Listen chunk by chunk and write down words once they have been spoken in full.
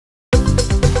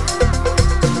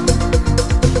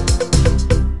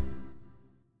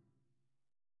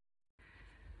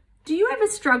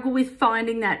struggle with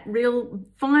finding that real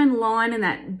fine line and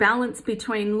that balance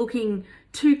between looking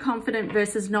too confident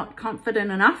versus not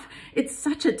confident enough. It's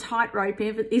such a tightrope,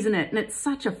 isn't it? And it's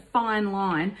such a fine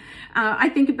line. I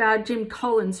think about Jim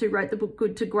Collins, who wrote the book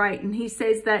Good to Great, and he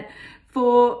says that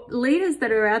for leaders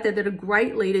that are out there that are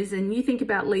great leaders, and you think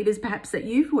about leaders perhaps that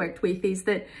you've worked with, is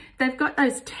that they've got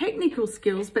those technical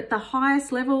skills, but the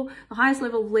highest level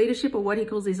of leadership, or what he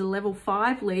calls is a level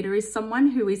 5 leader, is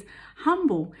someone who is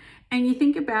humble. And you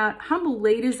think about humble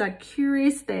leaders are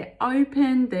curious, they're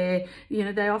open, they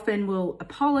often will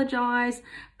apologize,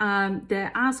 they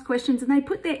ask questions, and they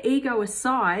put their ego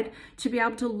aside to be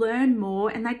able to learn more.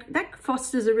 And that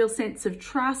fosters a real sense of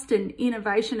trust and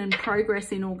innovation and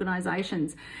progress in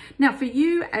organizations. Now, for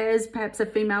you as perhaps a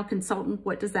female consultant,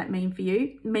 what does that mean for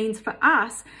you? It means for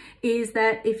us is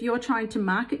that if you're trying to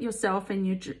market yourself and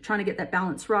you're trying to get that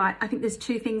balance right, I think there's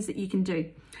 2 things that you can do.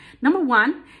 Number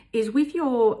 1 is with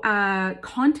your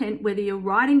content, whether you're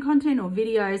writing content or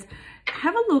videos,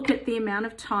 have a look at the amount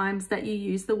of times that you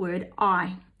use the word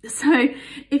I. So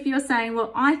if you're saying,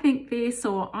 well, I think this,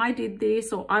 or I did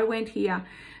this, or I went here,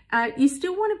 you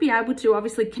still want to be able to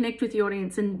obviously connect with the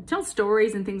audience and tell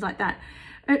stories and things like that.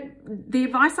 The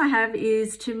advice I have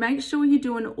is to make sure you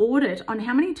do an audit on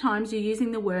how many times you're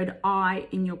using the word I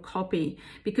in your copy,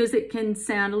 because it can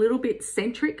sound a little bit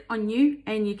centric on you,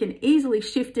 and you can easily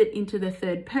shift it into the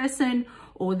third person,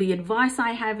 or the advice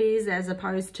I have is, as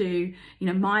opposed to,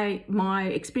 my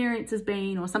experience has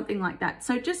been, or something like that.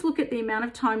 So just look at the amount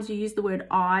of times you use the word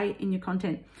I in your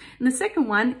content. And the second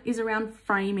one is around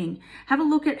framing. Have a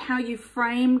look at how you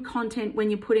frame content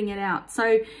when you're putting it out.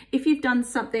 So if you've done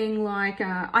something like,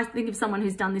 I think of someone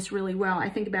who's done this really well. I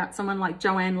think about someone like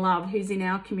Joanne Love, who's in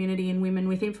our community in Women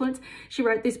with Influence. She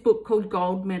wrote this book called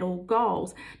Gold Medal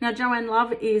Goals. Now, Joanne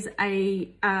Love is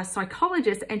a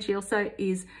psychologist, and she also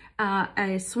is a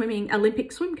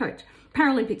Olympic swim coach,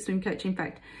 Paralympic swim coach, in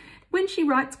fact. When she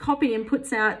writes copy and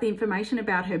puts out the information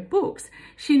about her books,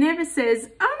 she never says,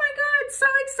 oh my God, so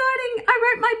exciting,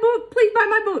 I wrote my book, please buy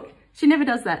my book. She never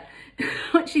does that.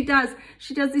 What she does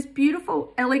this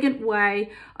beautiful, elegant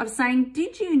way of saying,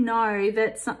 did you know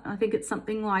that, I think it's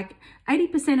something like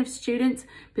 80% of students,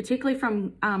 particularly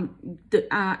from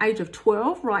the age of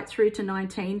 12 right through to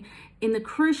 19, in the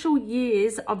crucial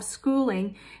years of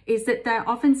schooling, is that they're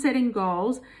often setting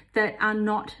goals that are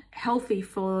not healthy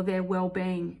for their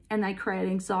well-being, and they create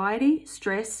anxiety,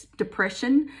 stress,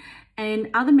 depression, and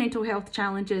other mental health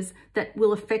challenges that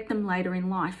will affect them later in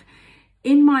life.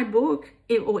 In my book,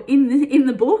 or in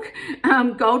the book,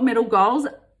 Gold Medal Goals,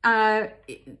 I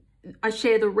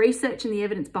share the research and the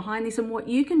evidence behind this, and what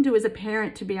you can do as a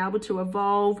parent to be able to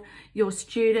evolve your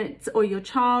students or your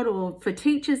child, or for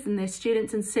teachers and their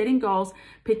students, and setting goals,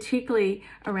 particularly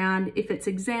around if it's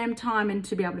exam time and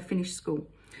to be able to finish school.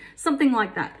 Something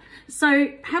like that. So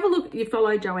have a look. You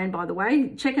follow Joanne, by the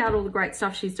way, check out all the great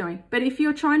stuff she's doing. But if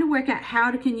you're trying to work out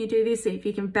how can you do this, if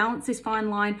you can balance this fine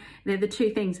line, they're the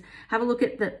 2 things. Have a look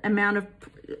at the amount of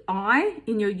I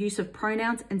in your use of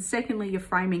pronouns, and secondly, your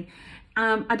framing.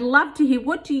 I'd love to hear,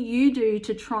 what do you do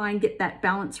to try and get that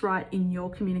balance right in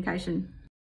your communication?